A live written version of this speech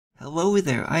Hello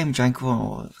there, I am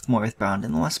GiantGrotle with more EarthBound.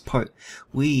 In the last part,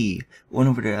 we went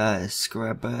over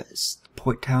to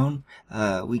Port Town.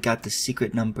 We got the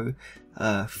secret number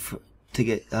to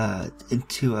get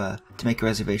to make a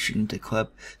reservation to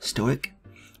Club Stoic.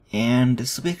 And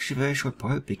this will be actually a very short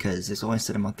part because there's only a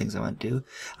certain amount of things I want to do.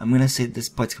 I'm gonna say this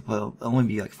part's gonna only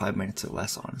be like 5 minutes or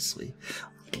less, honestly.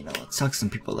 You know, it sucks some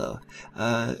people though.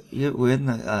 We're in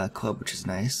the club, which is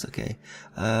nice. Okay.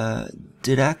 I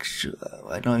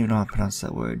don't even know how to pronounce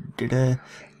that word.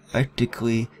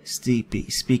 Artically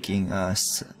speaking,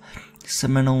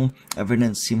 seminal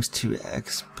evidence seems to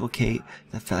explicate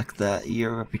the fact that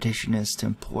your reputation is to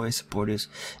employ supporters.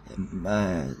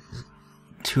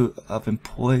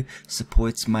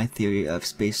 Supports my theory of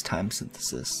space-time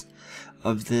synthesis.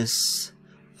 Of this,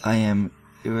 I am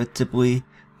irritably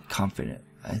confident.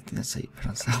 I think that's how you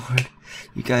pronounce that word.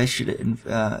 You guys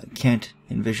can't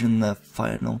envision the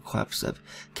final collapse of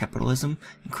capitalism.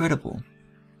 Incredible.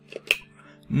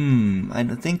 I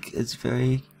don't think it's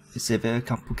a very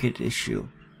complicated issue.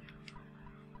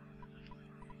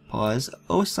 Pause.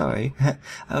 Oh, sorry.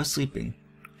 I was sleeping.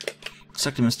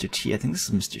 Stuck to Mr. T. I think this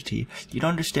is Mr. T. You don't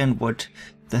understand what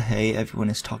the hey everyone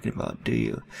is talking about, do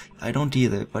you? I don't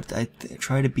either, but I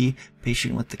try to be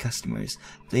patient with the customers.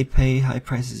 They pay high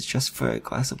prices just for a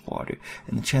glass of water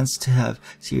and the chance to have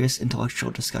serious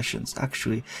intellectual discussions.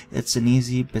 Actually, it's an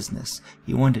easy business.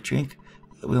 You want a drink?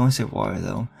 We only serve water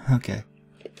though. Okay.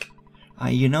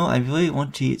 I really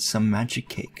want to eat some magic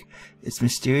cake. It's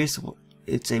mysterious.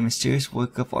 It's a mysterious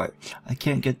work of art. I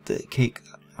can't get the cake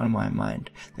on my mind.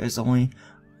 There's the only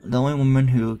woman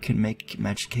who can make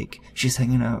magic cake. She's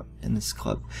hanging out in this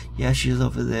club. Yeah, she's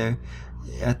over there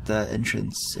at the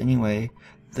entrance. Anyway,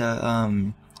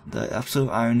 the absolute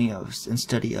irony and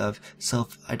study of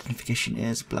self-identification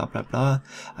is blah blah blah.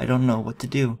 I don't know what to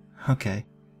do. Okay.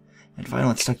 And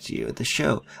finally, it's stuck to you. The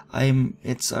show.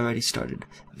 It's already started.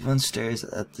 Everyone stares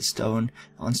at the stone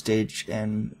on stage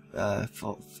and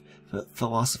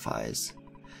philosophize.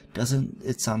 Doesn't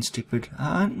it sound stupid?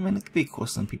 I mean, it could be cool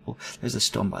to some people. There's a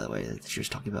stone, by the way, that she was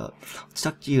talking about. It's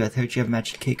stuck to you. I heard you have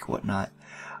magic cake, whatnot.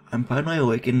 I finally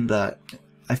awakened the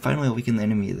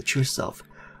enemy, the true self.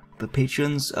 The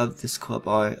patrons of this club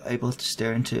are able to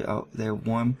stare into their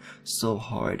warm soul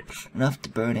hard enough to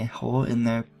burn a hole in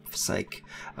their psyche.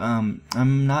 I'm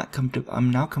now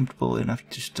comfortable enough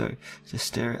to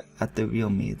stare at the real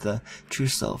me, the true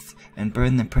self, and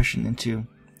burn the impression into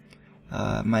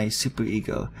my super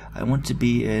ego. I want to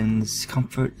be in this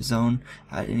comfort zone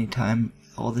at any time,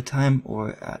 all the time,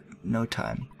 or at no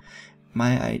time.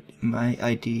 My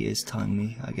ID is telling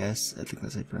me, I guess. I think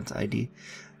that's how you pronounce ID.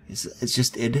 It's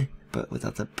just id, but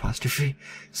without the apostrophe.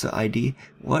 So ID.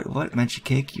 What magic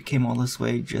cake? You came all this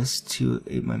way just to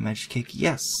eat my magic cake?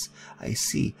 Yes, I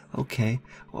see. Okay.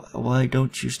 Why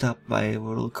don't you stop by a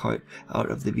little cart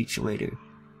out of the beach later?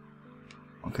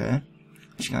 Okay.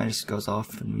 She kind of just goes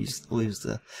off and leaves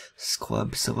the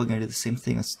club, so we're gonna do the same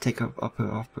thing. Let's take her up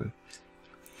her offer.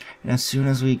 And as soon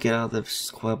as we get out of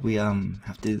this club, we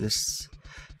have to do this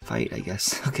fight, I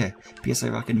guess. Okay, PSI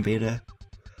Rocket and Beta.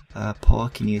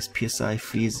 Paula can use PSI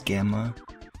Freeze Gamma.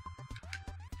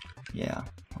 Yeah.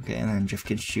 Okay, and then Jeff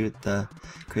can shoot the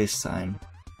grace sign.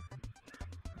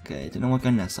 Okay, didn't work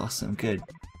on Ness. Awesome, good.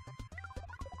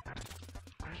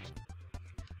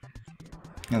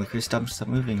 Yeah, the Chris stopped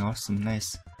moving. Awesome,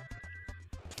 nice.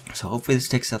 So hopefully this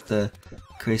takes out the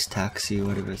Chris taxi, or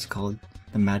whatever it's called,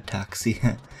 the Mad Taxi.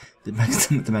 the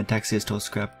Mad Taxi is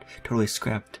totally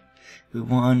scrapped. We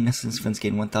won. Ness and his friends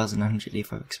gained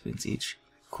 1,985 experience each.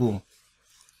 Cool.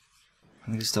 I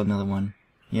think there's still another one.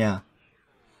 Yeah.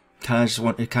 It kind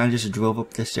of just drove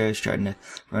up the stairs trying to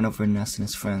run over Ness and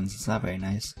his friends. It's not very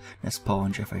nice. Ness, Paul,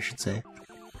 and Jeff, I should say.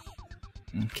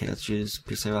 Okay, let's use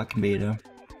PSI Rock and Beta.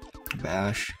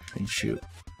 Bash and shoot.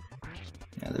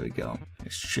 Yeah, there we go.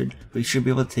 We should be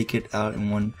able to take it out in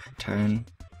one turn,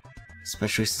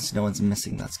 especially since no one's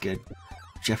missing. That's good.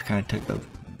 Jeff kind of took a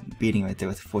beating right there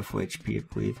with 44 HP,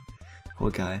 I believe.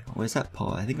 Poor guy. Where's that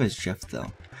Paul? I think it was Jeff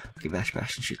though. Okay, bash and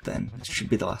shoot then. It should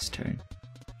be the last turn.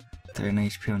 39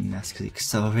 HP on Ness because he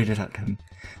accelerated at him.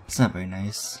 It's not very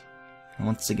nice. And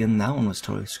once again, that one was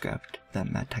totally scrapped. That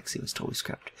Mad Taxi was totally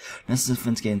scrapped. Ness and his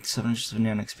friends gained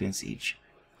 779 experience each.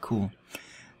 Cool.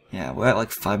 Yeah, we're at like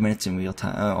 5 minutes in real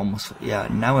time. Almost. Yeah,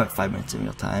 now we're at 5 minutes in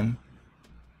real time.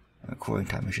 Recording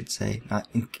time, I should say. Not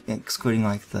excluding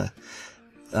like the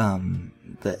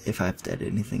if I have to edit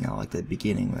anything out, like the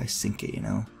beginning where I sync it, you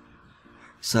know.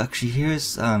 So actually,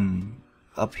 here's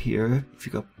up here. If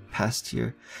you go past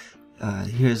here,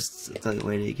 here's the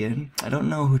way again. I don't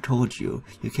know who told you.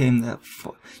 You came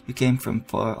from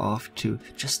far off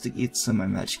just to eat some of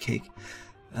my magic cake.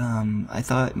 I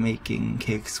thought making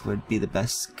cakes would be the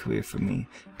best career for me.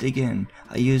 Dig in.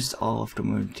 I used all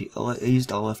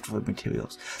leftover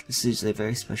materials. This is a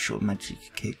very special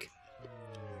magic cake.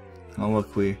 Oh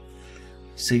look,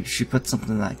 she put something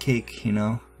in that cake, you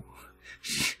know.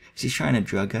 She's trying to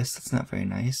drug us. That's not very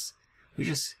nice.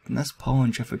 Ness, Paula,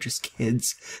 and Jeff are just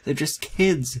kids. They're just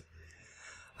kids.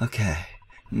 Okay.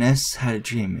 Ness had a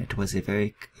dream. It was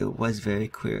very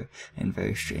clear and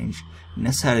very strange.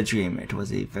 Ness had a dream. It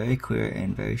was a very clear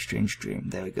and very strange dream.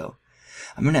 There we go.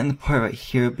 I'm gonna end the part right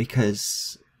here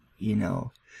because, you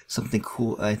know, something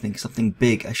cool. I think something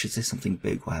big. I should say something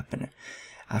big will happen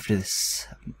after this.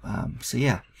 So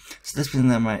yeah. So this was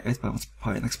my EarthBound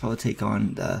part. Next part will take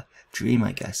on the dream,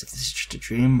 I guess. If this is just a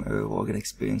dream or what we're gonna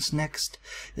experience next,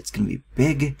 it's gonna be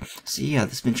big. So yeah,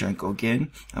 this has been GiantGrotle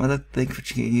again. I would like to thank you for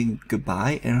tuning in.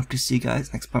 Goodbye, and I hope to see you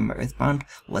guys next part of my EarthBound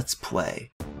Let's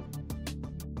Play.